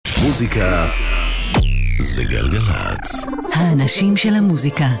מוזיקה זה גלגלצ. האנשים של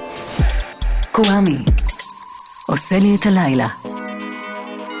המוזיקה. קוואמי עושה לי את הלילה.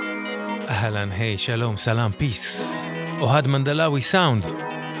 אהלן, היי, שלום, סלם, פיס. אוהד מנדלאוי סאונד.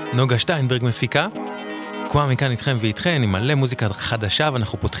 נוגה שטיינברג מפיקה. קוואמי כאן איתכם ואיתכן עם מלא מוזיקה חדשה,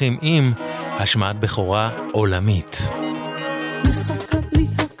 ואנחנו פותחים עם השמעת בכורה עולמית. מחכה בלי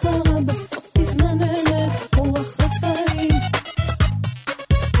הכרה בסוף בזמן אמת רוח רפאים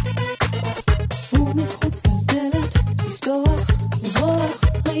ומחוץ לדלת לפתוח לברוח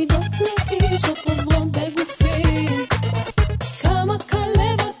רעידות נקישות עוברות בגופי כמה קל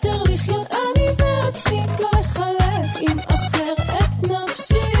לוותר לחיות אני בעצמי לא לחלק עם אחר את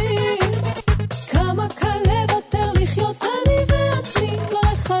נפשי כמה קל לוותר לחיות אני בעצמי לא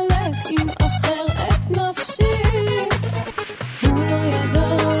לחלק עם אחר את נפשי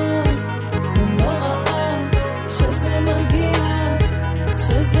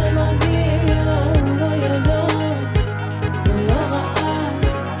שזה מגיע, הוא לא ידע, הוא לא ראה,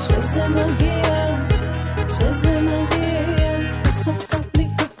 שזה מגיע, שזה מגיע, מחכה בלי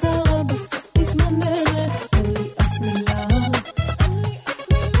הכרה בסוף בזמן אמת, אין לי אף מילה,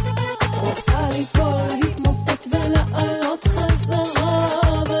 רוצה ליפול, להתמוטט ולעלות חזרה,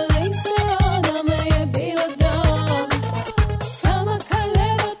 אבל איזה אדם יהיה בלעדיו, כמה קל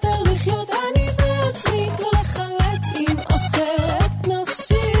לוותר לחיות אני בעצמי, לא לחלק עם אחר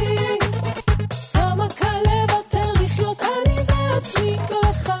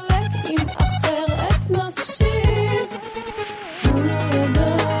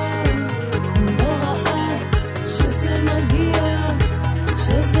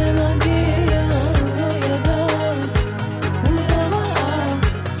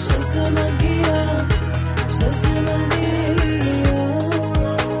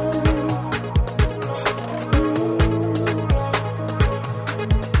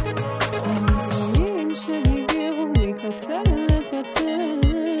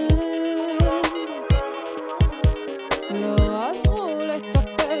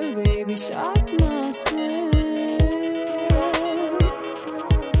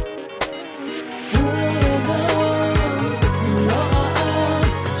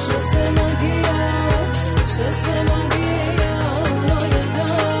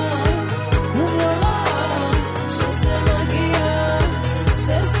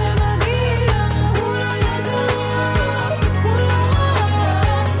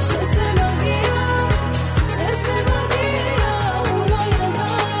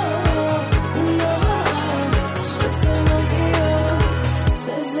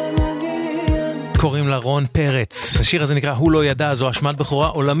רון פרץ. השיר הזה נקרא הוא לא ידע, זו השמעת בכורה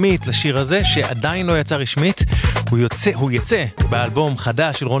עולמית לשיר הזה שעדיין לא יצא רשמית. הוא יצא באלבום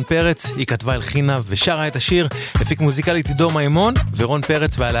חדש של רון פרץ. היא כתבה הלחינה ושרה את השיר. הפיק מוזיקלית עידו מימון, ורון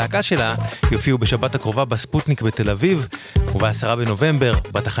פרץ והלהקה שלה יופיעו בשבת הקרובה בספוטניק בתל אביב וב-10 בנובמבר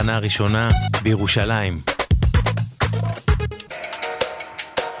בתחנה הראשונה בירושלים.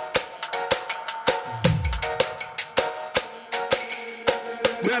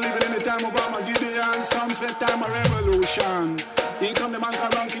 Sunset time of revolution. Here come the man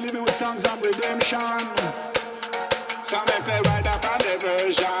around to live with songs of redemption. Some make play right up on the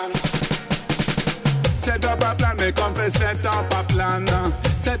version. Set up a plan, make come set up a plan.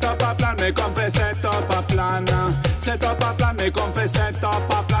 Set up a plan, make come set up a plan. Set up a plan, make come set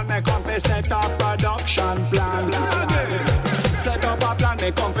up a plan. Make come set up production plan. Set up a plan,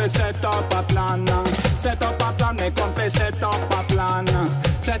 make come set up a plan. Set up a plan, make come set up a plan.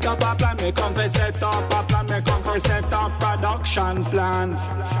 Set up a plan, make come set up a plan. Make come set up production plan.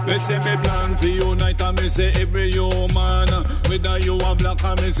 Me say me plan for unite and me say every human. Whether you a black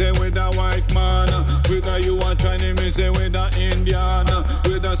and me say with a white man. Whether you a Chinese me say with a Indian.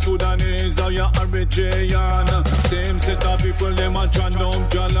 Whether Sudanese or you Eritrean. Same set of people them a chant down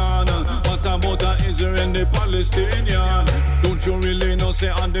Jalan. What about the Israel and the Palestinian? Don't you really know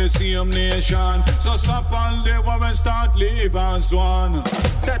say on the same nation? So stop all the war and start live as one.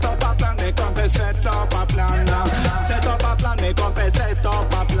 Set up a plan, make come set up a plan. Set up a plan, make come set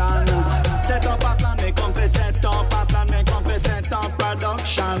up a plan. Set up a plan, make come set up a plan. Make come set up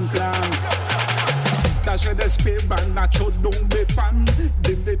production plan. That's where the spirit and that should don't be pan.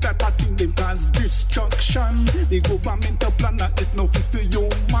 The type of thing they cause destruction. The government plan it no fit to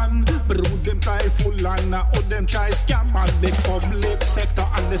human. Brood them try full and all them try scam and the public sector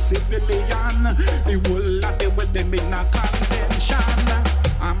and the civilian. The whole of the way them in a convention.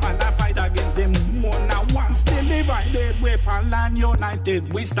 I'm gonna fight against them one and one. Still divided we fall and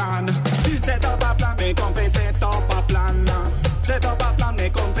united we stand. Set up a plan, make come set up a plan. Set up a plan,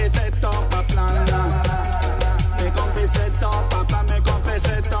 make come set up a plan. Make come set up a plan, make come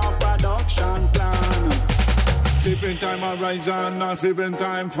set up a Sleeping time horizon, not sleeping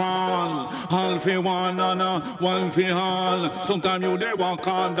time fall. All for one and one for all. Sometimes you they walk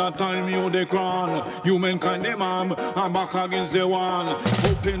on, that time you they crawl. Humankind they mom, and back against the wall.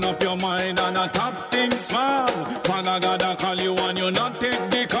 Open up your mind and top things fall. Father God I call you and you not take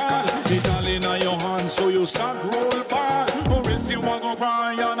the call. It all in your hands, so you start roll ball. Or else you want go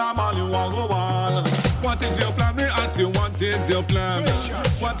cry and a man you want go wall. What is your plan? Me ask you, what is your plan?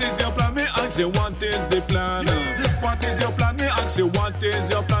 What is your plan? Me ask you, what is the plan? What is your plan? Me ask you, what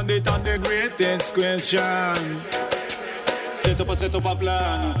is your plan? It on the greatest question. Set up a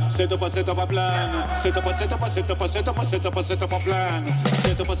plan. Set up a plan. Set up a plan. Set up a plan. Set up a plan.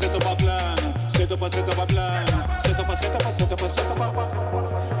 Set up a plan. Set up a plan.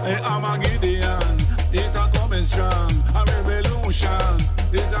 Hey, I'm a Gideon. It a coming strong. A revolution.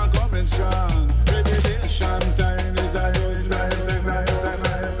 It a coming strong. Revelation time is a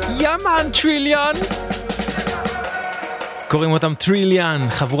יאמן טריליון. קוראים אותם טריליון,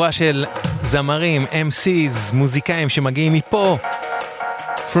 חבורה של זמרים, MCs, מוזיקאים שמגיעים מפה.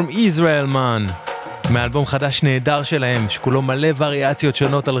 From Israel man. מאלבום חדש נהדר שלהם, שכולו מלא וריאציות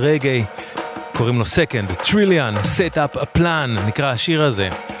שונות על רגעי. קוראים לו Second, טריליון, Set Up a Plan, נקרא השיר הזה.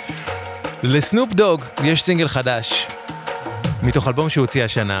 לסנופ דוג יש סינגל חדש, מתוך אלבום שהוא הוציא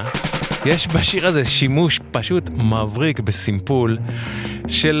השנה. יש בשיר הזה שימוש פשוט מבריק בסימפול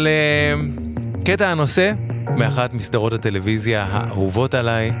של קטע הנושא מאחת מסדרות הטלוויזיה האהובות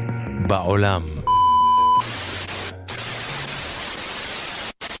עליי בעולם.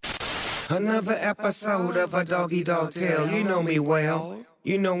 Another episode of a doggy dog tale. You know me well.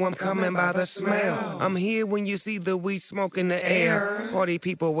 You know I'm coming by the smell. I'm here when you see the weed smoke in the air. Party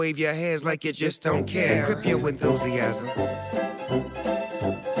people wave your hands like you just don't care. Crip your enthusiasm.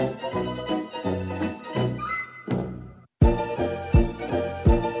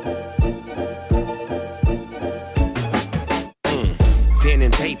 Pen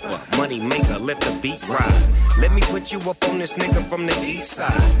and paper, money maker, let the beat ride. Let me put you up on this nigga from the east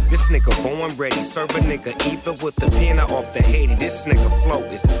side. This nigga born ready, serve a nigga either with the pen or off the Haiti. This nigga flow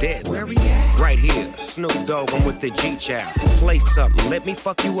is dead. Where he at? Right here, Snoop Dogg, I'm with the G-Child. Play something, let me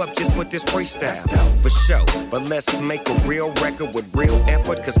fuck you up just with this freestyle. For sure, but let's make a real record with real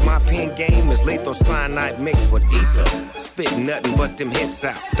effort. Cause my pen game is lethal cyanide mixed with ether. Spit nothing but them hits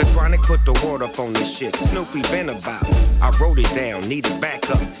out. The Chronic put the word up on this shit. Snoopy been about. I wrote it down, needed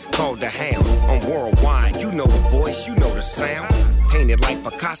backup. Called the Hounds on Worldwide. You know the voice, you know the sound. Painted like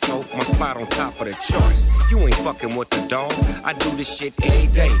Picasso, my spot on top of the charts. You ain't fucking with the dog. I do this shit every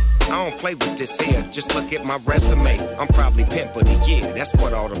day. I don't play with this here, just look at my resume. I'm probably pimp of the year, that's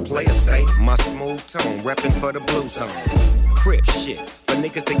what all the players say. My smooth tone, reppin' for the blue zone. Crip shit, for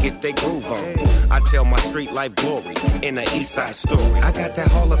niggas to get their groove on. I tell my street life glory in the east side story. I got that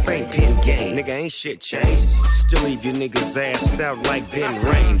Hall of Fame pen game, nigga ain't shit changed. Still leave your niggas ass out like Vin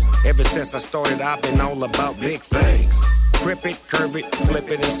Rames. Ever since I started, I've been all about big things. Grip it, curve it, flip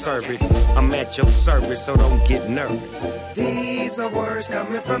it and serve it. I'm at your service, so don't get nervous. These are words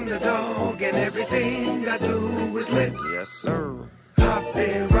coming from the dog, and everything I do is lit. Yes, sir.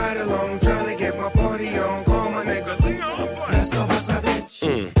 Hopping right along, trying to get my party on. Call my nigga Leon Black. Let's go bust a bitch.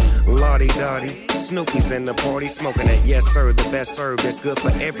 Lottie-dottie. Snoopy's in the party smoking that yes sir, the best serve that's good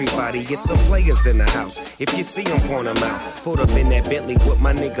for everybody. Get some players in the house. If you see them, point them out. Put up in that Bentley with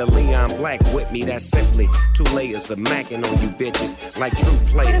my nigga Leon Black with me. That's simply 2 layers of macking on you bitches like true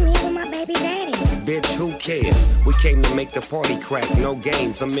players. But I'm here with my baby daddy. Bitch, who cares? We came to make the party crack. No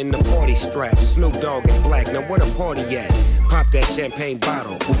games, I'm in the party strap. Snoop Dogg and Black, now where the party at? Pop that champagne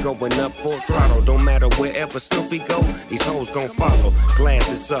bottle. We going up full throttle. Don't matter wherever Snoopy go, these hoes gon' follow.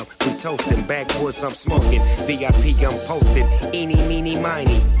 Glasses up, we toasting. Backwoods, I'm smoking. VIP, I'm posting. Eeny, meeny,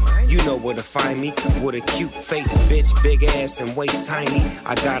 miny. You know where to find me. With a cute face, bitch, big ass and waist tiny.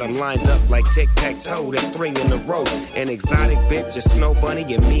 I got them lined up like tic-tac-toe. That's 3 in a row. An exotic bitch, a snow bunny,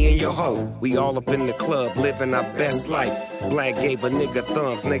 and me and your hoe. We all up in the club, living our best life. Black gave a nigga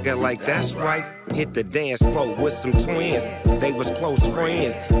thumbs, nigga like that's right. Hit the dance floor with some twins. They was close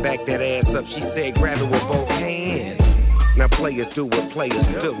friends. Back that ass up, she said grab it with both hands. Now players do what players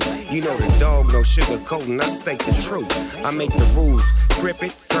do. You know the dog, no sugarcoating, I state the truth. I make the rules, grip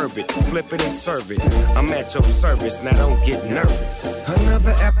it, curve it, flip it and serve it. I'm at your service, now don't get nervous.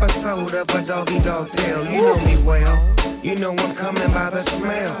 Another episode of a doggy dog tale, you know me well. You know I'm coming by the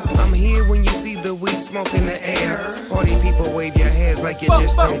smell. I'm here when you see the weed smoke in the air. Party people wave your hands like you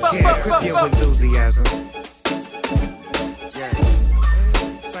just don't care. Grip your enthusiasm. Yeah.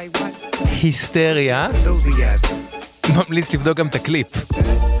 Say what? היסטריה. Enthusiasm. ממליץ לבדוק גם את הקליפ.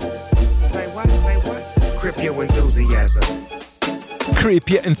 Crip your enthusiasm. Creep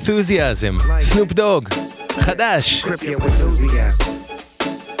your enthusiasm. Snoop Dogg. חדש. Crip your enthusiasm.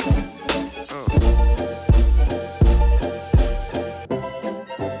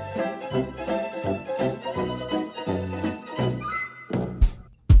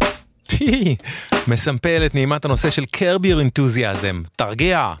 מסמפלת נעימת הנושא של Curb Your Enthusiasm,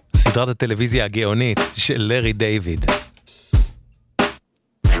 תרגיע, סדרת הטלוויזיה הגאונית של לארי דיוויד.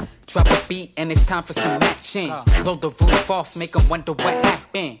 Drop a beat and it's time for some action. Blow the roof off, make them wonder what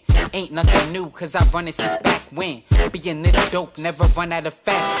happened. Ain't nothing new, cause I run it since back when. Being this dope, never run out of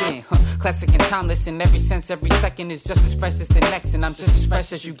fashion. Classic and timeless in every sense, every second is just as fresh as the next. And I'm just as fresh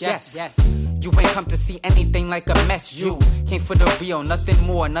as you guess. You ain't come to see anything like a mess. You came for the real, nothing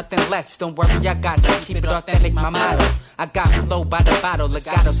more, nothing less. Don't worry, I got you, keep it authentic, my motto. I got flow by the bottle,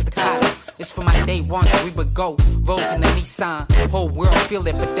 legato, staccato. It's for my day ones, we would go rogue in the Nissan. Whole world feel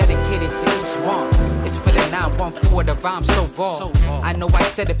it, but dedicated to each one. It's for the 914, the rhyme so raw. I know I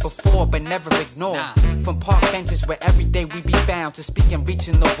said it before, but never ignore. From park benches where every day we be found, to speak and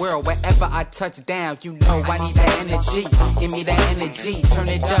reaching the world wherever I touch down. You know I need that energy, give me that energy. Turn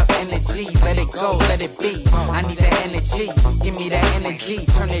it up, energy, let it go, let it be. I need that energy, give me that energy.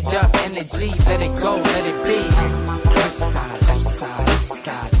 Turn it up, energy, let it go, let it be. Right side, left side, east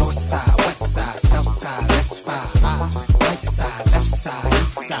side, north side, west side, south side, let's ride. Right side, left side,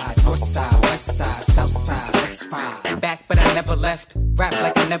 east side, north side, west side, south side, let's ride. Back but I never left, rap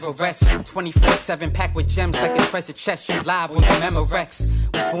like I never rest. 24/7 packed with gems like a treasure chest. Shoot live with the Memorex.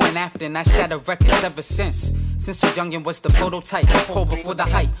 Was born after and I shatter records ever since. Since a youngin' was the prototype, pull before the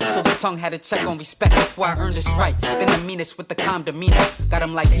hype. So the tongue had to check on respect before I earned this right. Been the meanest with the calm demeanor. Got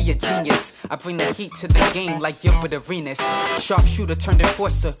him like he a genius. I bring the heat to the game like Gilbert Arenas. Sharpshooter turned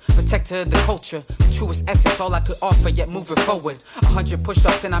enforcer, protector of the culture. The truest essence, all I could offer, yet moving forward. 100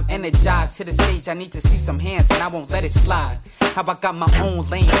 push-ups and I'm energized. To the stage, I need to see some hands and I won't let it slide. How I got my own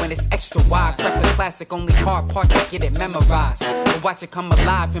lane when it's extra wide. Crack the classic, only hard part to get it memorized. But watch it come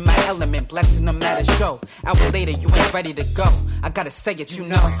alive in my element, blessing them at a show. Hour later, you ain't ready to go. I gotta say it, you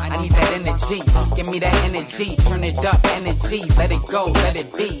know. I need that energy. Give me that energy. Turn it up, energy. Let it go, let it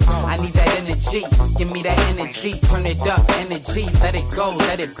be. I need that energy. Give me that energy. Turn it up, energy. Let it go,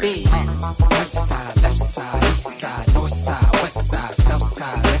 let it be. Right side, left side, east side, north side, west side, south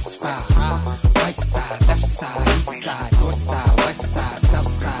side, let's ride. Right side, left side, east side, north side, west side,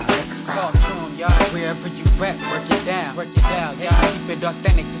 south side, let's ride. Talk to 'em, y'all. Wherever you rep, work it down. Work it down, yeah. Keep it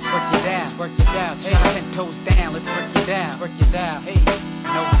authentic, just work it down. Work it down, hey. 10 toes down, let's work it down. Work it down, hey.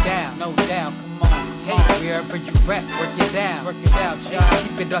 No doubt, no doubt, come on. Hey, wherever you rep, work it down. Work it out, y'all.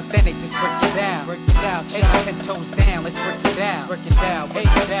 Keep it authentic, just work it down. Work it out, hey. 10 toes down, let's work it down. Work it down,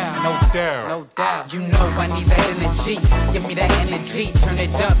 work it down. No doubt, no doubt. You know I need that energy. Give me that energy. Turn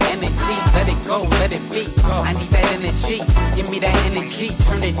it up, energy. Let it go, let it be. I need that energy. Give me that energy.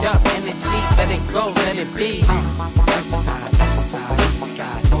 Turn it up, energy. Let it go, let it be. Right side, left side, east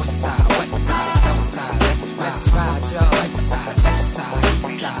side, north side, west side, south side. Let's ride, y'all. Right side, left side, east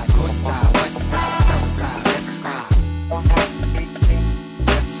side, north side, west side, south side. Let's ride.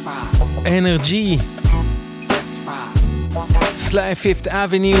 Let's ride. Energy. Let's ride. סליי פיפט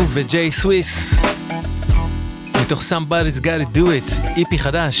אבניו וג'יי סוויס מתוך Somebody's Gotta Do It, איפי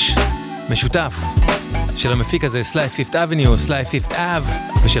חדש משותף של המפיק הזה סליי פיפט אבניו, סליי פיפט אב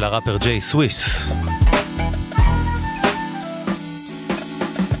ושל הראפר ג'יי סוויס.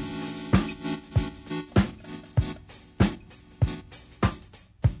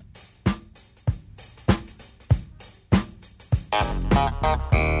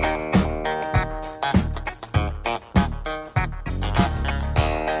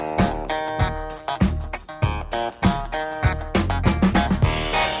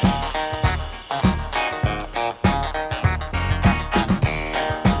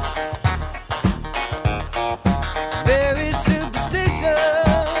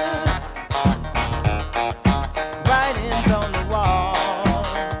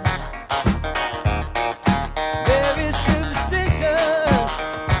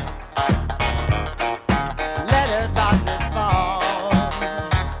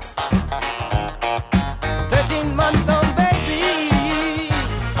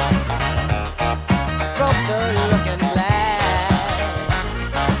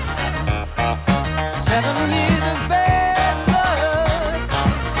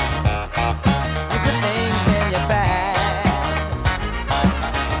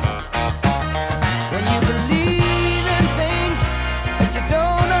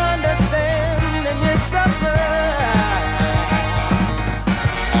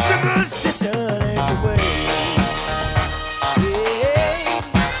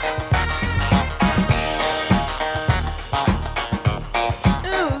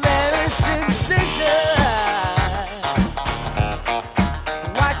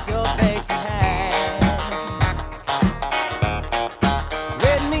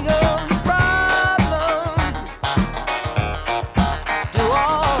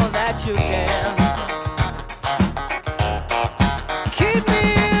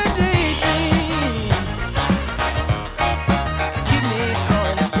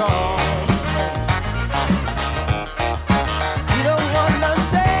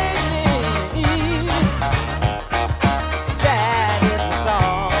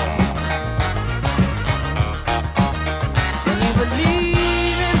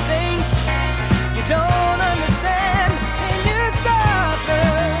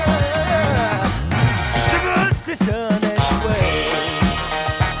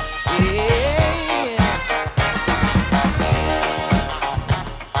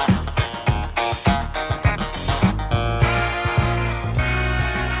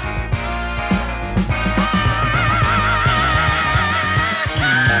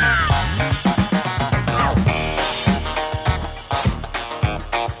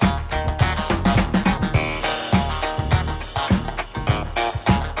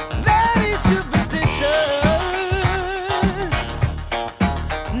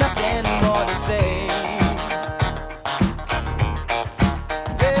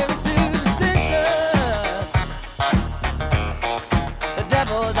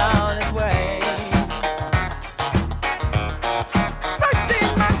 traveled on his way.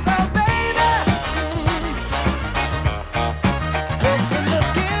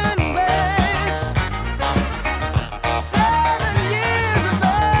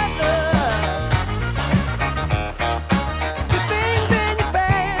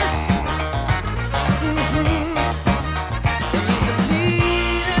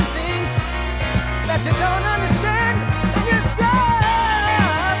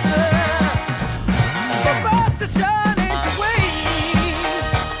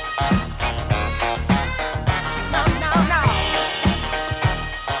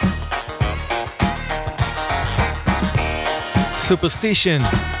 סופרסטישן,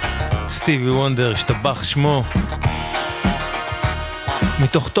 סטיבי וונדר, שטבח שמו,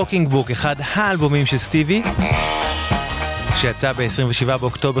 מתוך טוקינג בוק, אחד האלבומים של סטיבי, שיצא ב-27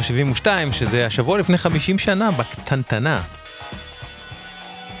 באוקטובר 72, שזה השבוע לפני 50 שנה, בקטנטנה.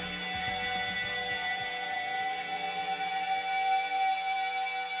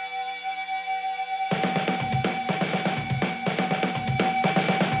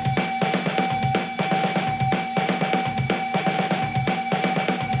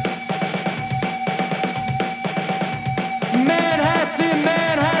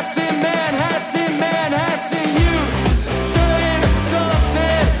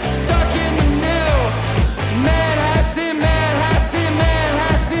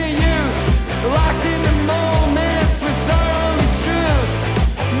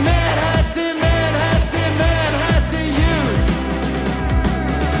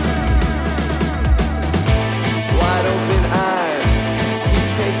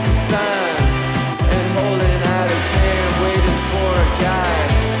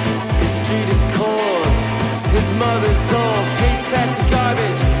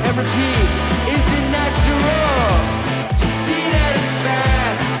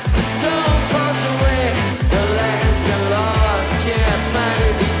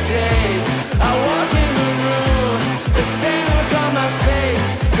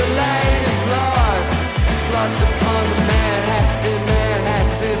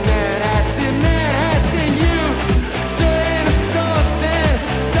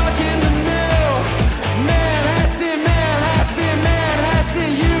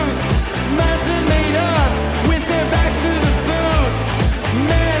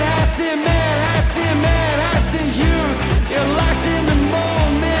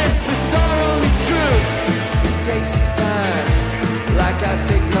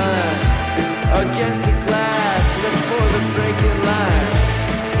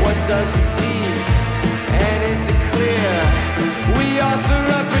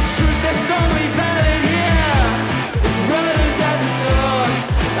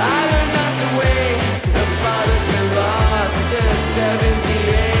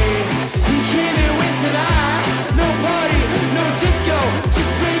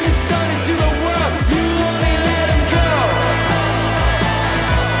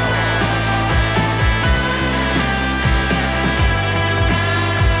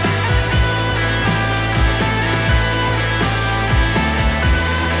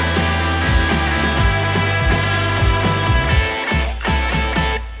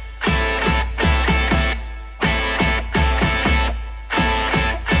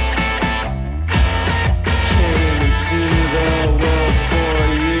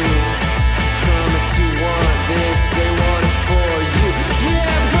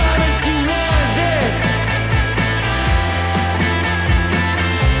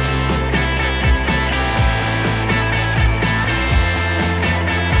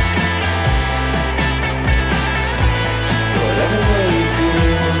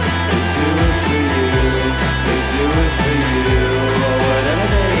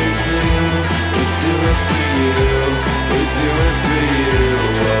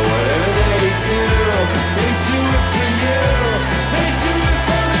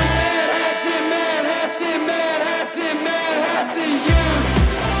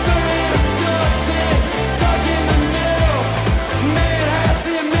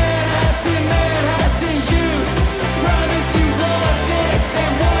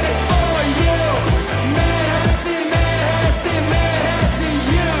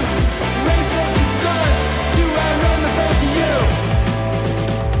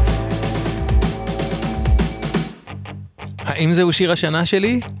 האם זהו שיר השנה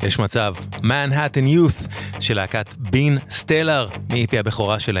שלי? יש מצב. Manhattan Youth של להקת בין סטלר, מ-EP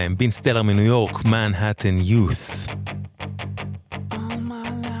הבכורה שלהם, בין סטלר מניו יורק, Manhattan Youth. All my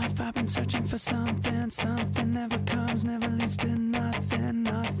life I've been searching for something something never comes, never leads to nothing.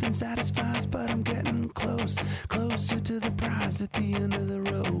 Nothing satisfies, but I'm getting close, closer to the prize at the end of the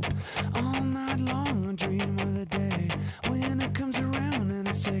rope. All night long I dream of the day when it comes around and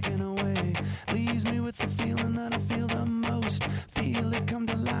it's taken away. Leaves me with the feeling that I feel the most. Feel it come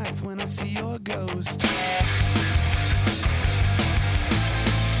to life when I see your ghost.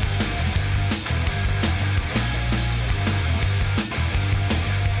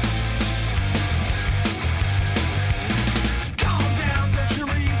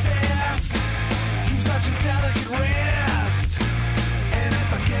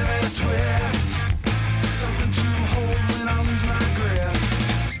 Twist, something to hold when I lose my grip.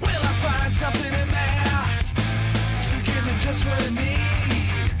 Will I find something in there to give me just what I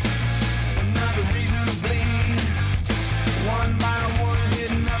need? Another reason to bleed. One by one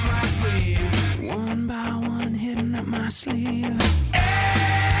hidden up my sleeve. One by one hidden up my sleeve.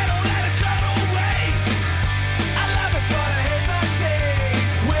 Hey, don't let it go to waste. I love it, but I hate the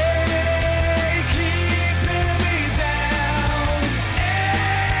taste. Way keeping me down.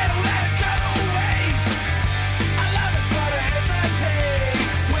 Hey, don't let it go to waste. I love it, but I hate the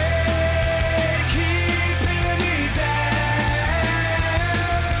taste. Way keeping me down.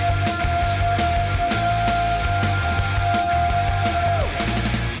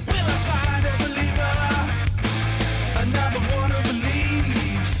 Will I find a believer? Another one who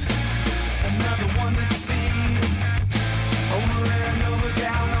believes. Another one to deceive. Over and over,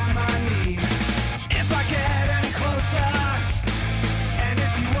 down on my knees. If I get any closer, and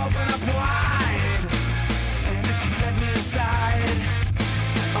if you open up wide, and if you let me inside,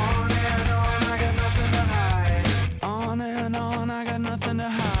 on and on, I got nothing to hide. On and on, I got nothing to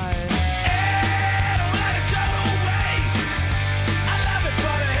hide. Hey, don't let it go to waste. I love it,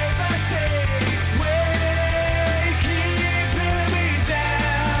 but I hate the taste. Way keeping me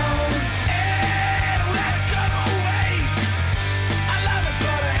down. Hey, don't let it go to waste. I love it,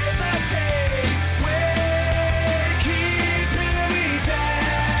 but I hate the taste. Way keeping me down.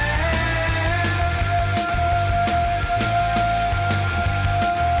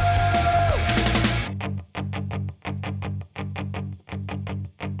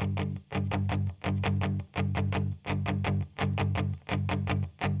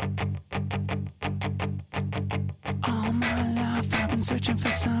 All my life I've been searching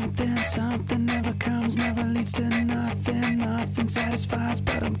for something. Something never comes, never leads to nothing. Nothing satisfies,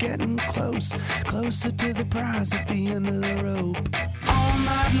 but I'm getting close, closer to the prize at the end of the rope. All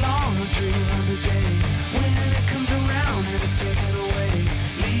night long I dream of the day when it comes around and it's taken away.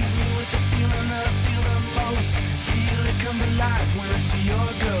 Leaves me with the feeling that I feel the most. Feel it come to life when I see your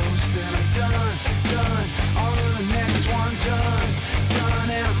ghost. Then I'm done, done, on to the next one, done, done,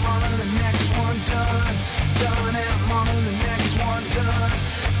 and I'm on to the next one, done, done, and I'm on to the next one, done,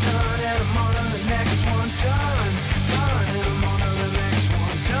 done, and I'm on to the next one, done, done, and I'm on to the next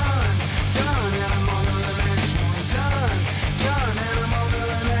one, done, done, and I'm on to the next one, done, done, and I'm on to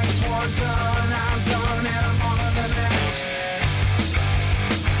the next one, done, I'm done, and I'm on to the next.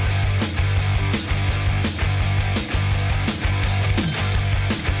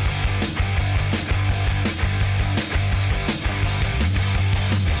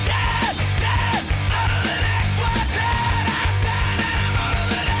 Dead, dead, on to the next one, dead, I'm dead, and I'm on to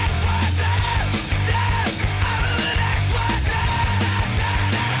the next one, dead, dead, on to the next one, dead, I'm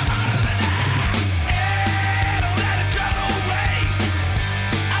dead, and I'm on to the next. Hey, don't let it go to waste.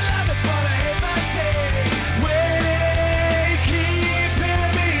 I love it, but I hate the taste. Way keeping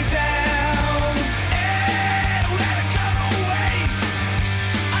me down. Hey, don't let it go to waste.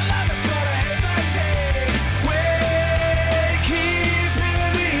 I love it, but I hate the taste. Way keeping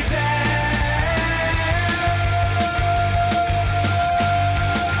me down.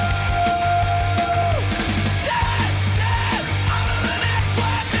 Dead, dead, on to the next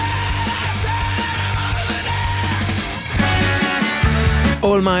one, dead, I'm dead, and I'm on to the next.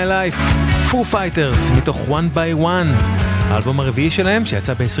 All My Life, Foo Fighters, מתוך One by One, האלבום הרביעי שלהם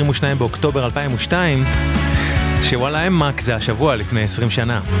שיצא ב-22 באוקטובר 2002, שוואלה אמק זה השבוע לפני 20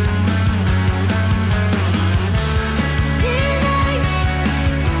 שנה.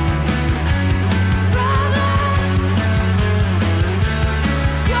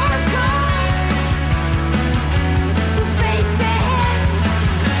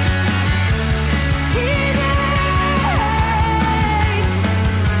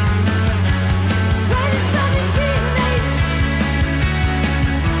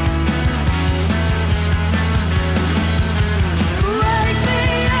 Wake me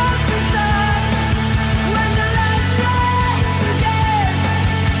up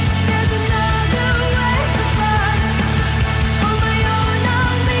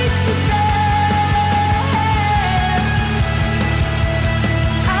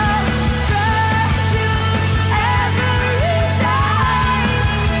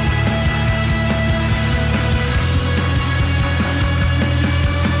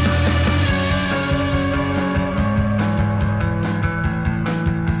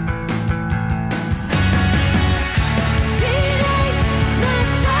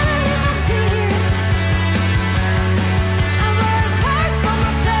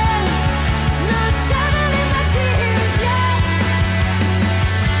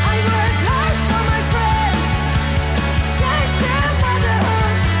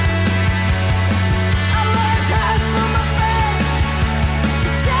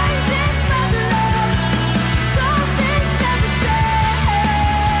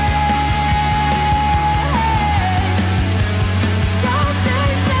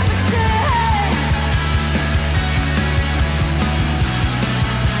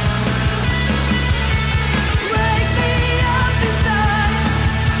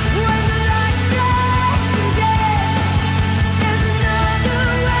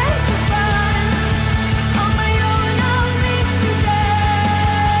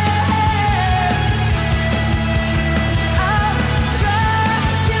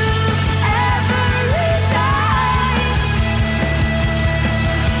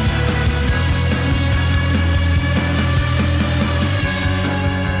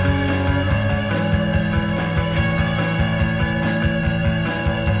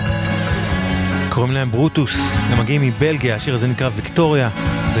קוראים להם ברוטוס, הם מגיעים מבלגיה, השיר הזה נקרא ויקטוריה,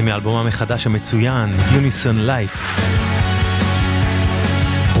 זה מאלבומם החדש המצוין, Unison Life.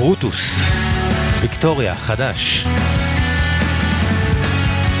 ברוטוס, ויקטוריה, חדש.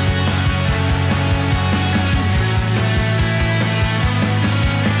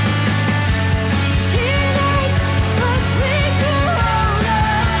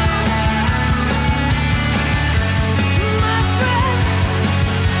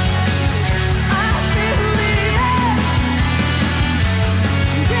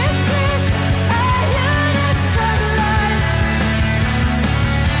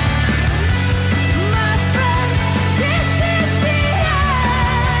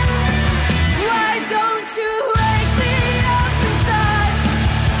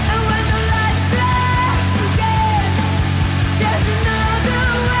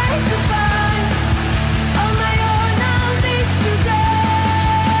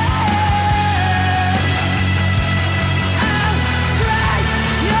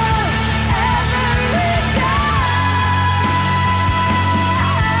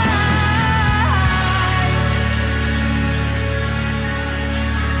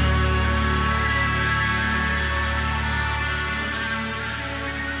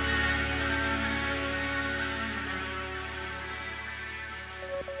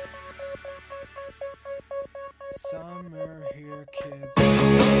 Summer here,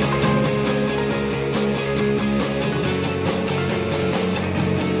 kids.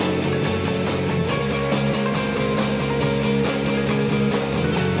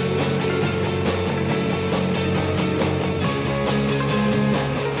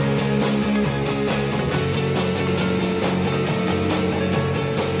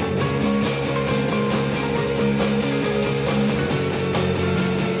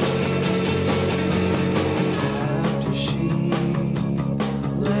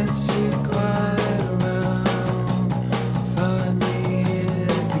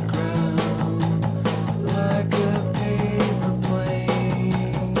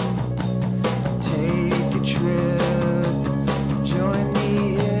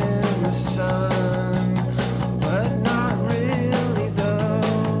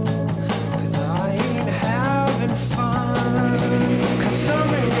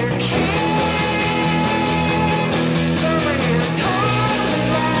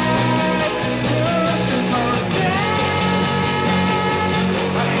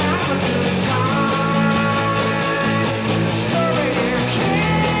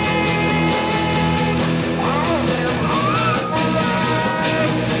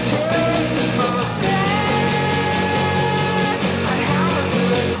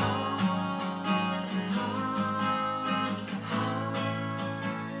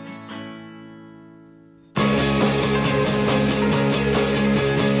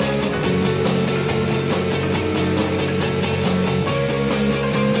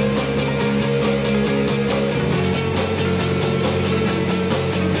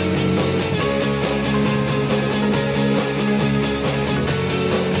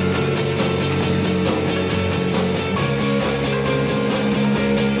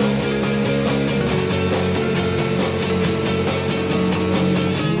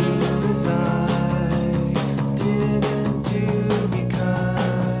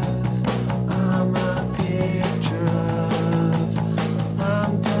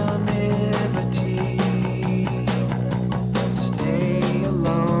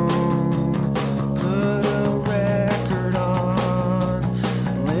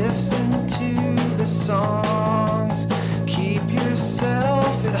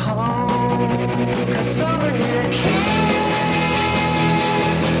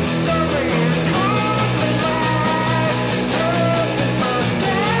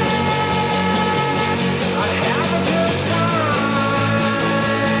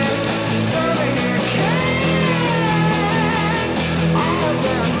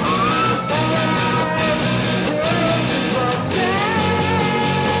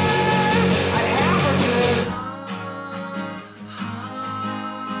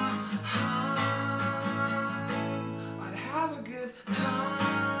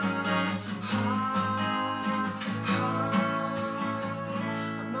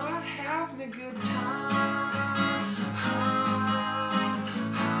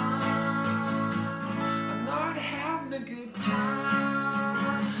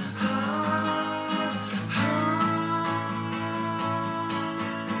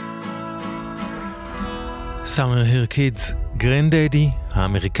 Summer Here Kids, גרנדדי,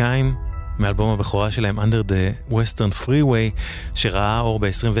 האמריקאים, מאלבום הבכורה שלהם Under the Western Freeway, שראה אור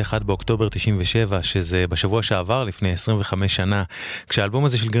ב-21 באוקטובר 97, שזה בשבוע שעבר לפני 25 שנה. כשהאלבום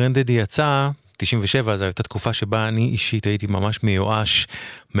הזה של גרנדדי יצא, 97, זו הייתה תקופה שבה אני אישית הייתי ממש מיואש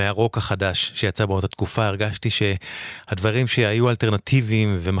מהרוק החדש שיצא באותה תקופה. הרגשתי שהדברים שהיו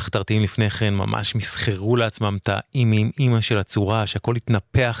אלטרנטיביים ומחתרתיים לפני כן ממש מסחרו לעצמם את האימא של הצורה, שהכל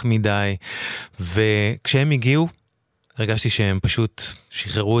התנפח מדי, וכשהם הגיעו הרגשתי שהם פשוט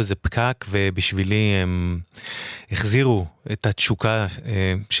שחררו איזה פקק, ובשבילי הם החזירו את התשוקה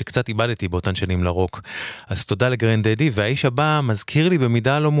שקצת איבדתי באותן שנים לרוק. אז תודה לגרנדדי, והאיש הבא מזכיר לי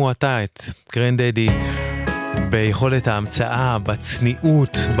במידה לא מועטה את גרנדדי ביכולת ההמצאה,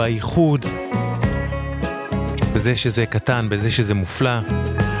 בצניעות, בייחוד, בזה שזה קטן, בזה שזה מופלא,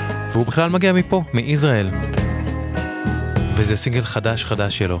 והוא בכלל מגיע מפה, מישראל, וזה סינגל חדש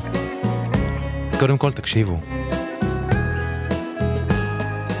שלו. קודם כל תקשיבו.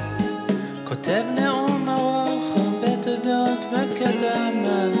 כותב נאום ארוך, הרבה תודות וקטע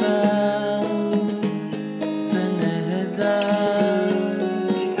מעבר, זה נהדר,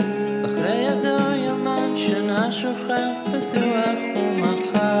 אך לידו יומן שנה שוכב פתוח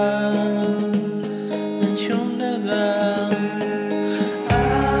ומחר אין שום דבר.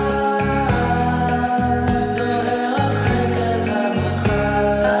 דוהר הרחק אל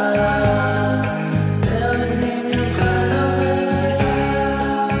המחר, זה רק דמיונך דוהר,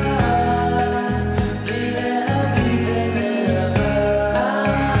 בלי להביט אל העבר,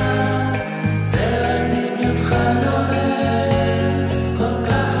 זה רק דמיונך דוהר כל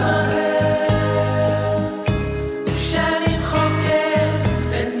כך מהר. ושאני חוקר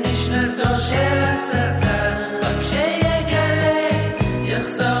את משנתו של השטן, רק שיגלה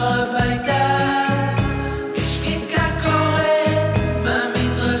יחזור הביתה, בשקיקה קורא מה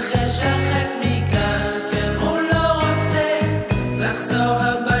מתרחש הרחק מכאן, כן הוא לא רוצה לחזור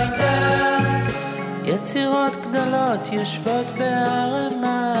הביתה. יצירות גדולות יושבות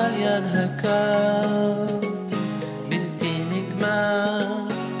בערמה על יד הקו, בלתי נגמר,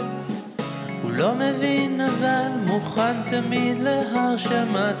 הוא לא מבין אבל מוכן תמיד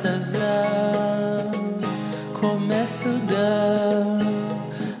להרשמת הזר, כה מסודר.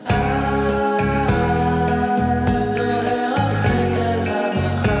 דוהר הרחק אל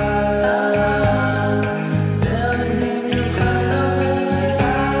המחר, זה רק דמיונך דוהר,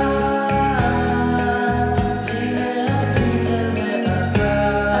 בלי להביט אל העבר,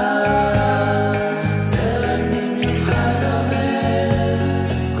 זה רק דמיונך דוהר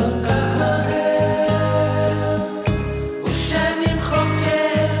כל כך מהר. ושנים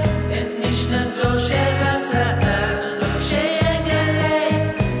חוקר את משנתו של השטן, רק שיגלה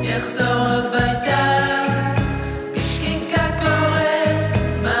יחזור הביתה, בשקיקה קורא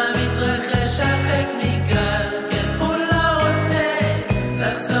מה מתרחש הרחק מכאן, כן הוא לא רוצה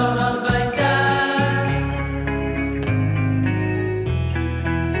לחזור הביתה.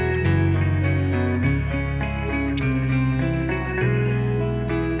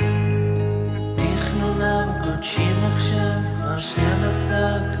 תכנוניו גודשים עכשיו כבר 12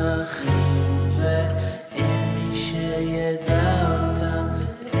 כרכים, ואין מי שידע אותם,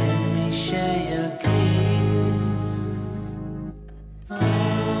 אין מי שיכיר.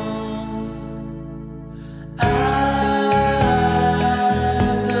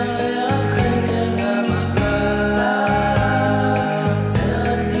 דוהר הרחק אל המחר, זה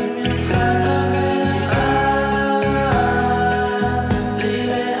רק דמיונך דוהר, בלי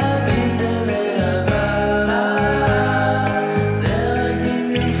להביט אל העבר, זה רק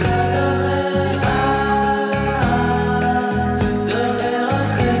דמיונך דוהר, דוהר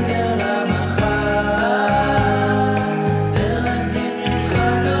הרחק אל המחר, זה רק דמיונך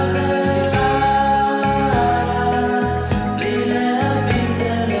דוהר, בלי להביט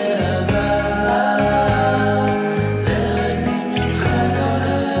אל העבר, זה רק דמיונך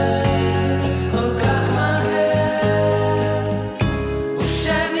דוהר כל כך מהר.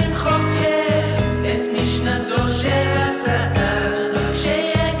 ושנים חוקר את משנתו של השטן, רק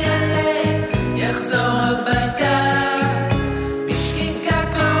שיגלה יחזור הביתה, בשקיקה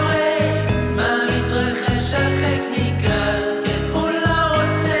קורא מה מתרחש הרחק מכאן, כן הוא לא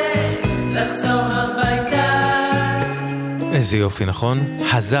רוצה לחזור הביתה. איזה יופי, נכון?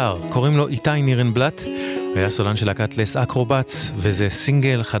 הזר, קוראים לו איתי נירנבלט, היה סולן של להקת לס אקרובטס, וזה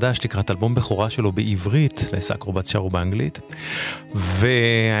סינגל חדש לקראת אלבום בכורה שלו בעברית. לס אקרובטס שרו באנגלית,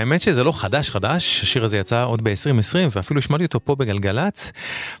 והאמת שזה לא חדש, השיר הזה יצא עוד ב-2020, ואפילו השמעתי אותו פה בגלגלץ,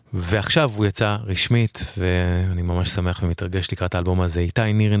 ועכשיו הוא יצא רשמית, ואני ממש שמח ומתרגש לקראת האלבום הזה.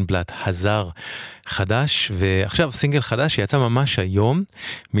 איתי נירנבלט, הזר, חדש, ועכשיו סינגל חדש שיצא ממש היום,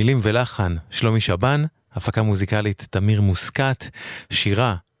 מילים ולחן שלומי שבן, הפקה מוזיקלית תמיר מוסקת,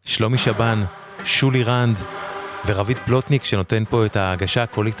 שירה שלומי שבן, שולי רנד ורבית פלוטניק, שנותן פה את ההגשה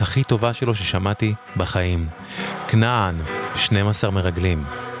הקולית הכי טובה שלו ששמעתי בחיים. כנען, 12 מרגלים.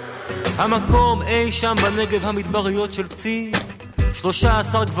 המקום אי שם בנגב המדבריות של צין,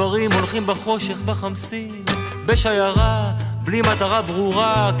 13 גברים הולכים בחושך בחמסין, בשיירה בלי מטרה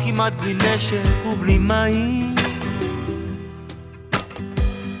ברורה, כמעט בלי נשק ובלי מים.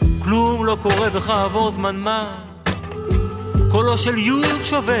 כלום לא קורה וכעבור זמן מה, קולו של יוד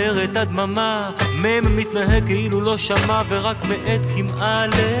שובר את הדממה, מם מתנהג כאילו לא שמע ורק מעט כמעה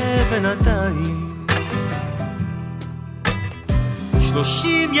לבינתיים.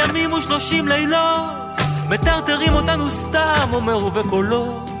 30 ימים ו30 לילות מטרטרים אותנו סתם, אומר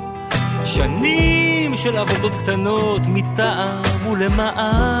ובקולו, שנים של עבודות קטנות מטעם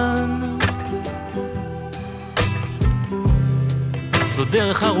ולמען. זאת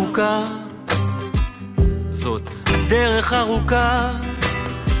דרך ארוכה, זאת דרך ארוכה,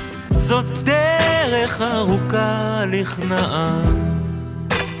 זאת דרך ארוכה לכנען.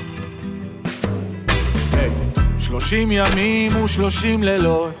 30 ימים ו30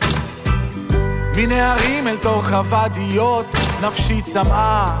 לילות, מנהרים אל תוך הוואדיות, נפשי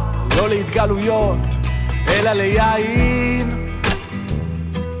צמאה, לא להתגלויות, אלא ליין.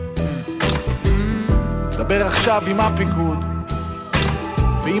 דבר עכשיו עם הפיקוד,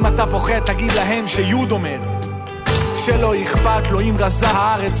 ואם אתה פוחד תגיד להם שיוד אומר, שלא אכפת לו אם רזה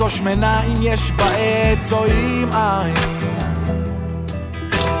הארץ או שמנה, אם יש בעץ או אם אין.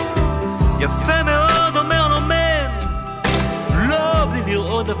 יפה מאוד אומר לו מם, לא בלי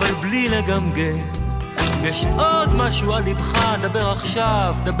לראות אבל בלי לגמגם. יש עוד משהו על לבך, דבר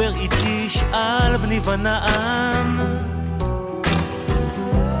עכשיו, דבר איתי, שאל בני ונען.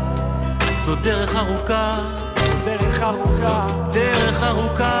 זו דרך ארוכה, דרך ארוכה, זאת דרך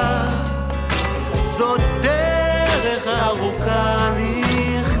ארוכה, זאת דרך ארוכה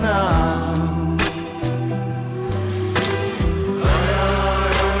לכנען.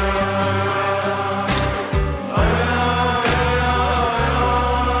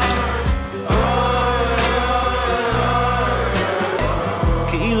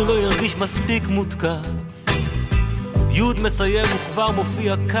 כאילו לא ירגיש מספיק מותקף, יוד מסיים וכבר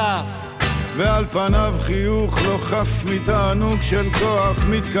מופיע כף, ועל פניו חיוך לא חף מתענוג של כוח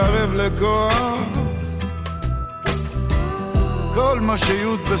מתקרב לכוח. כל מה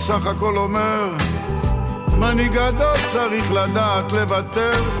שיוד בסך הכל אומר, מנהיג גדול צריך לדעת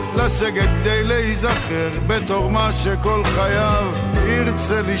לוותר, לסגת כדי להיזכר בתור מה שכל חייו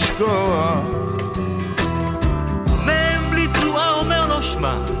ירצה לשכוח. מם בלי תנועה אומר לו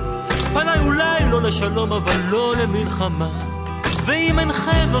שמע, פניי אולי לא לשלום אבל לא למלחמה, ואם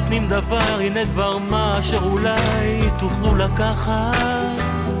אינכם נותנים דבר, הנה דבר מה אשר אולי תוכלו לקחת.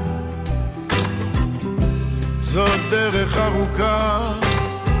 זאת דרך ארוכה,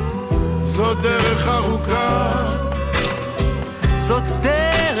 זאת דרך ארוכה, זאת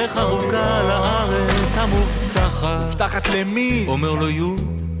דרך ארוכה לארץ המובטחת. מובטחת למי? אומר לו יוד.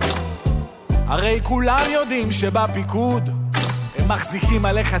 הרי כולם יודעים שבפיקוד הם מחזיקים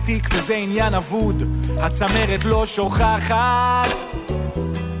עליך תיק וזה עניין אבוד, הצמרת לא שוכחת.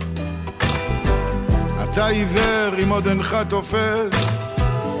 אתה עיוור אם עוד אינך תופס,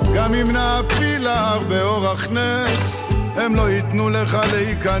 גם אם נעפיל להר באורח נס, הם לא ייתנו לך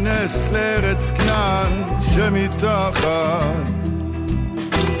להיכנס לארץ כנען שמתחת.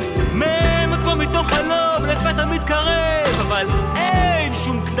 מם כמו מתוך חלום לפתע מתקרב, אבל אין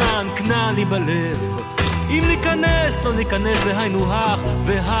שום כנען, כנען לי בלב. אם ניכנס, לא ניכנס, זה היינו הך,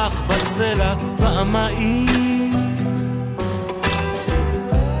 והך בסלע פעמיים.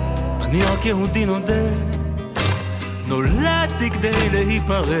 אני רק יהודי נודד, נולדתי כדי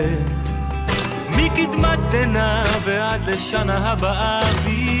להיפרד, מקדמת דנה ועד לשנה הבאה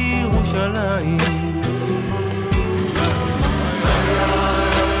בירושלים.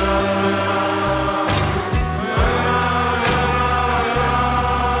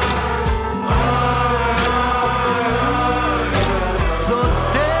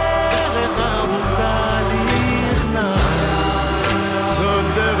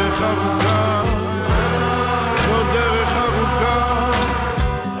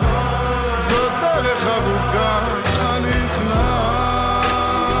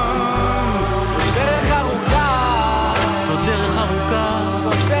 דרך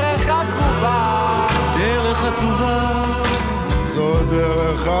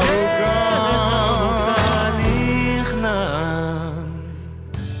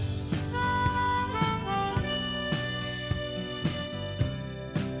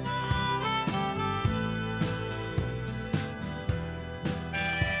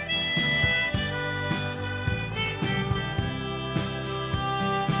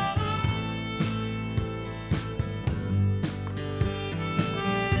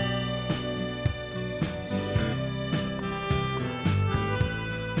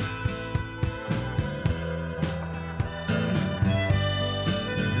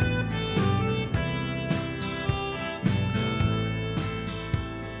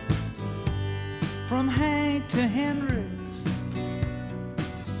From Hank to Hendrix,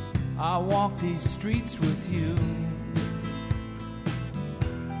 I walk these streets with you.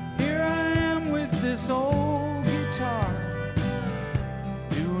 Here I am with this old guitar,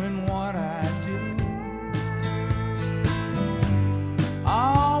 doing what I do. I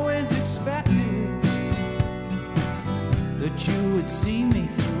always expected that you would see me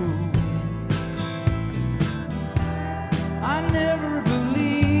through. I never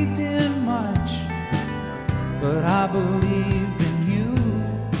believed in much, but I believed in you.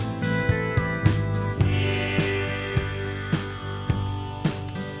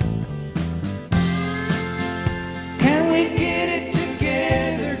 Can we get it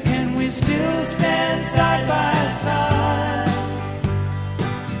together? Can we still stand side by side?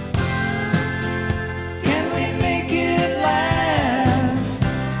 Can we make it last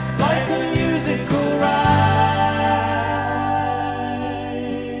like a musical ride?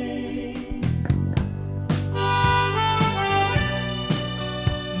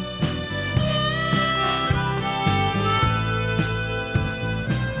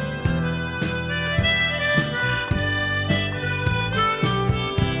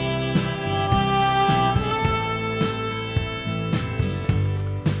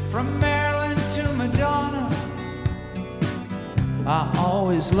 I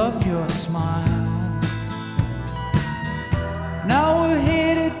always loved your smile. Now we're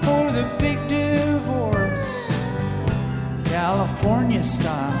headed for the big divorce, California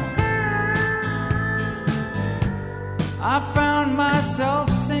style. I found myself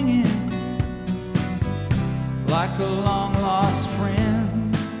singing like a long-lost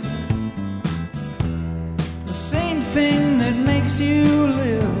friend. The same thing that makes you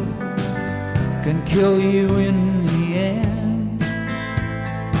live can kill you in the end.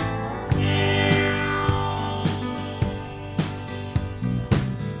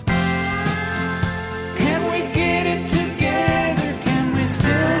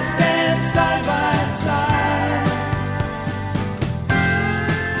 Side by side,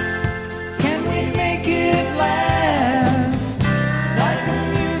 can we make it last like a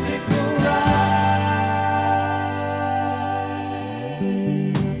musical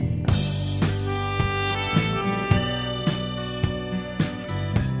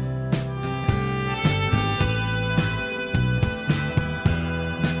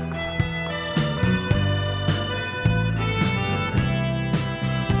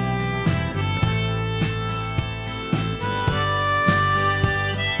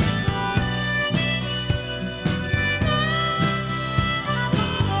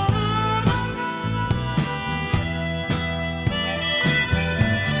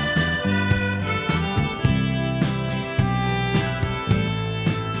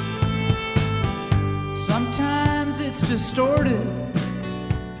distorted,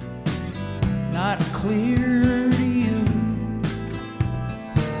 not clear to you.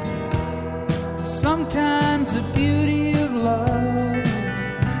 Sometimes the beauty of love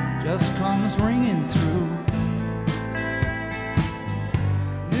just comes ringing through.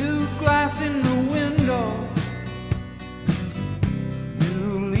 New glass in the window, new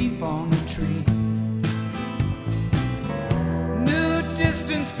leaf on the tree, new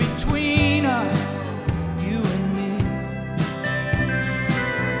distance between us.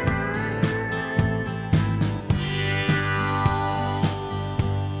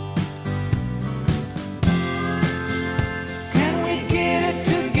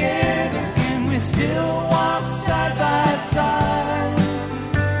 Still walk side by side.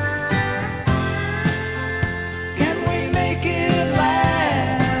 Can we make it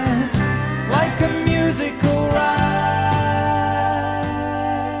last like a musical ride?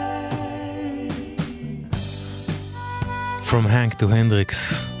 From Hank to Hendrix,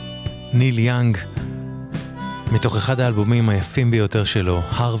 ניל יאנג, מתוך אחד האלבומים היפים ביותר שלו,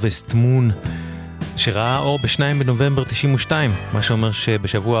 Harvest Moon, שראה אור ב-2 בנובמבר 92, מה שאומר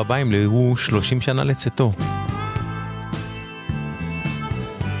שבשבוע הבא ימלאו 30 שנה לצאתו.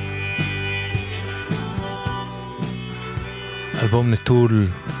 אלבום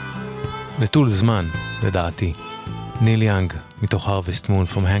נטול זמן, לדעתי. ניל יאנג, מתוך Harvest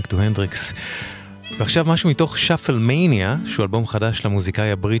Moon, From Hank to Hendrix. ועכשיו משהו מתוך Shuffle Mania, שהוא אלבום חדש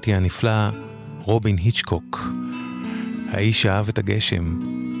למוזיקאי הבריטי הנפלא, רובין היצ'קוק. האיש אהב את הגשם.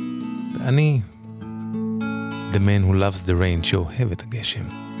 אני... The man who loves the rain, שאוהב את הגשם.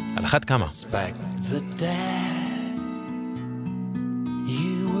 על אחת כמה. The dad,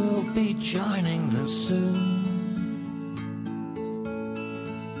 you will be joining them soon.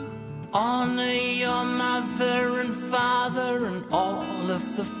 Honor your mother and father and all of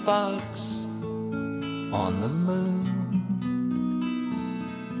the folks on the moon.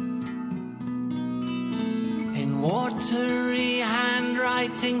 watery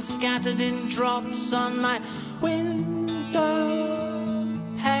handwriting scattered in drops on my window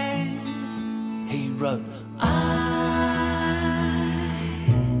pane. He wrote, I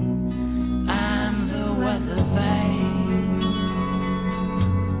am the weather vane.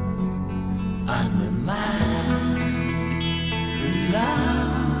 I'm the man who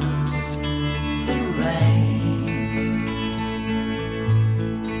loves the rain.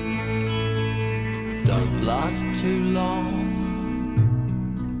 Don't last too long.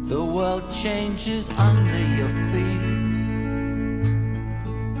 The world changes under your feet.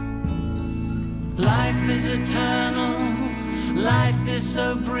 Life is eternal. Life is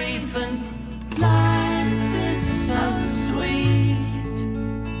so brief and life is so sweet.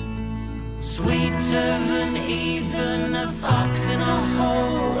 Sweeter than even a fox in a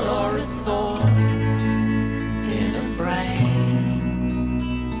hole or a thorn in a brain.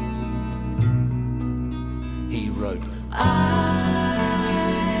 He wrote, I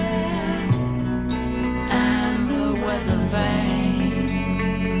am the weather vane,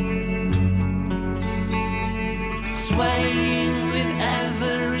 swaying with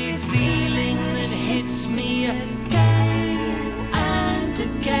every feeling that hits me again and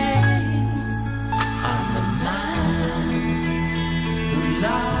again. I'm the man who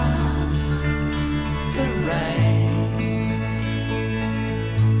loves the rain.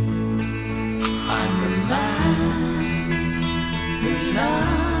 I'm the man who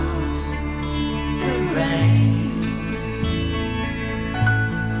loves the rain.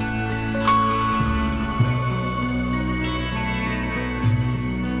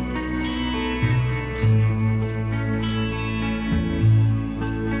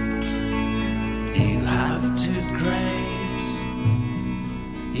 You have two graves,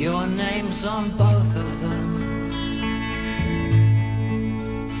 your name's on both of them.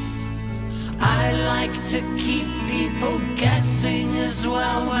 I like to keep people guessing as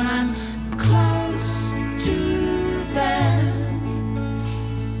well when I'm close to them.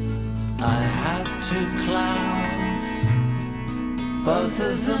 I have two clouds, both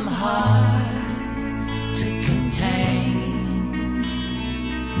of them hard to contain.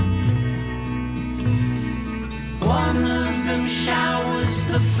 One of them showers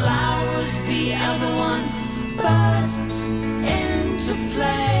the flowers, the other one bursts into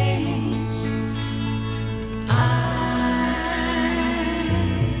flames.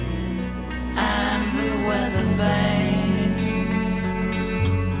 And the weather vane.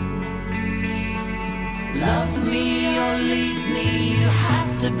 Love me or leave me, you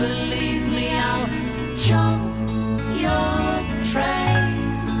have to believe me, I'll jump your train.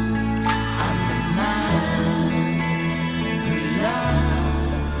 I'm the man who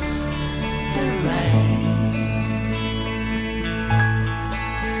loves the rain.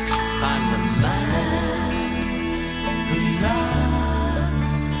 I'm the man who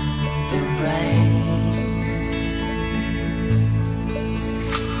loves the rain.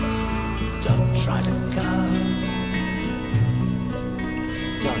 Don't try to go.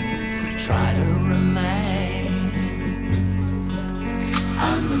 Don't try to remain.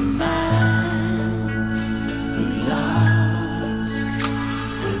 I'm the man who loves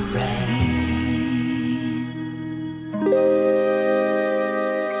the rain.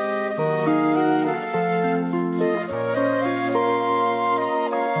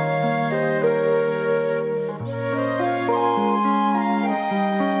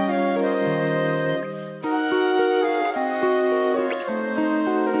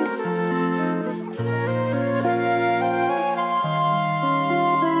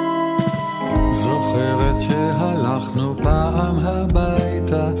 זוכרת שהלכנו פעם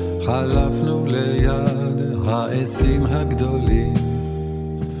הביתה, חלפנו ליד העצים הגדולים,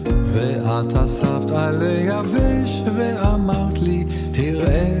 ואת אספת עלי יבש ואמרת לי,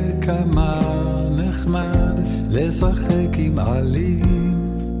 תראה כמה נחמד לשחק עם עלים.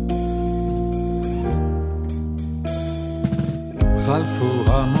 חלפו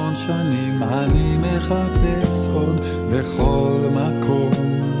המון שנים, אני מחפש עוד בכל מקום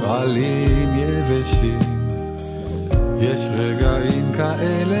עלים יבשים. יש רגעים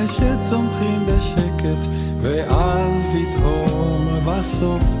כאלה שצומחים בשקט, ואז פתאום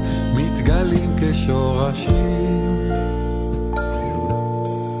בסוף מתגלים כשורשים.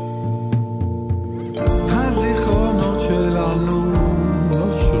 הזיכרונות שלנו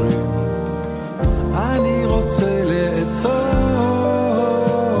נושרים, אני רוצה לאסוף,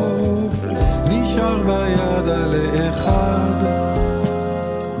 נשאר ביד על אחד,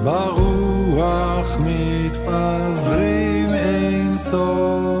 ברוח מתפזרים אין סוף.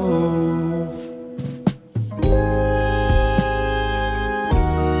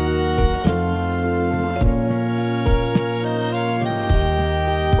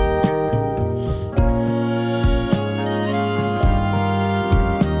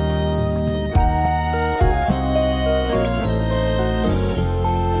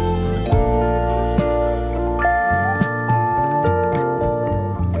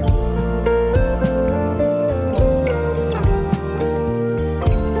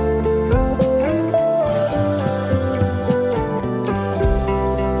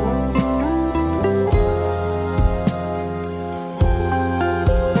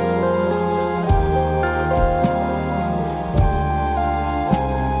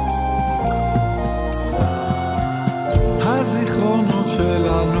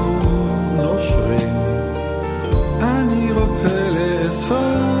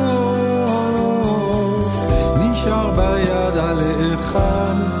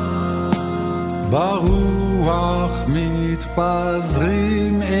 ברוח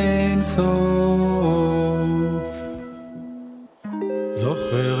מתפזרים אין סוף.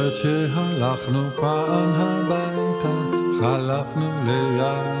 זוכרת שהלכנו פעם הביתה, חלפנו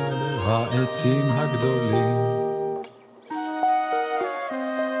ליד העצים הגדולים.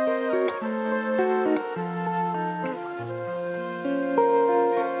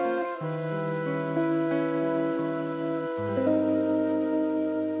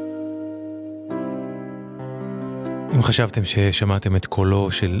 אם חשבתם ששמעתם את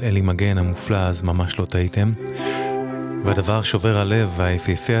קולו של אלי מגן המופלא, אז ממש לא טעיתם. והדבר שובר הלב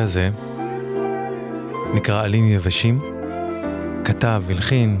והיפהפה הזה נקרא עלים יבשים. כתב,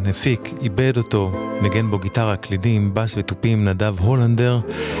 הלחין, הפיק, איבד אותו, נגן בו גיטרה, קלידים, בס וטופים, נדב הולנדר.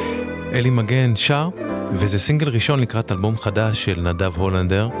 אלי מגן שר, וזה סינגל ראשון לקראת אלבום חדש של נדב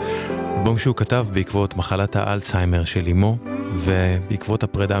הולנדר, אלבום שהוא כתב בעקבות מחלת האלצהיימר של אמו ובעקבות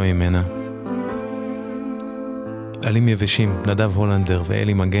הפרידה ממנה. עלים יבשים, נדב הולנדר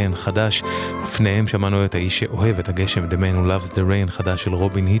ואלי מגן, חדש. לפניהם שמענו את האיש שאוהב את הגשם, The Man Who Loves the Rain, חדש של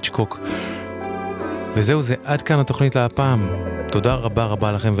רובין היצ'קוק. וזהו, זה עד כאן התוכנית להפעם. תודה רבה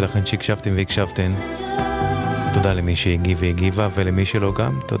רבה לכם ולכן שהקשבתם והקשבתן. תודה למי שהגיב והגיבה, ולמי שלא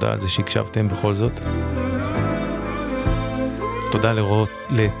גם, תודה על זה שהקשבתם בכל זאת. תודה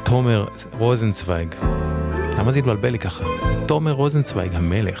לתומר רוזנצוויג. למה זה התבלבל לי ככה? תומר רוזנצוויג,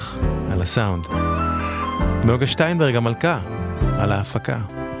 המלך, על הסאונד. נוגה שטיינברג המלכה, על ההפקה.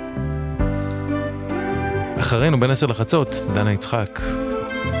 אחרינו בין 10 לחצות, דנה יצחק.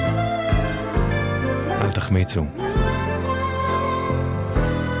 אל תחמיצו.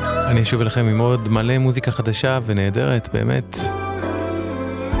 אני אשוב אליכם עם עוד מלא מוזיקה חדשה ונהדרת, באמת.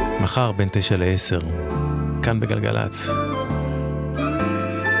 מחר בין 9 ל-10, כאן בגלגלץ.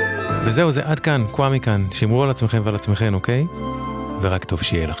 וזהו, זה עד כאן, קוואמי כאן. שמרו על עצמכם ועל עצמכם, אוקיי? ורק טוב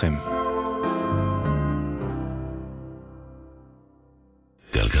שיהיה לכם.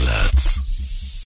 גלגלץ.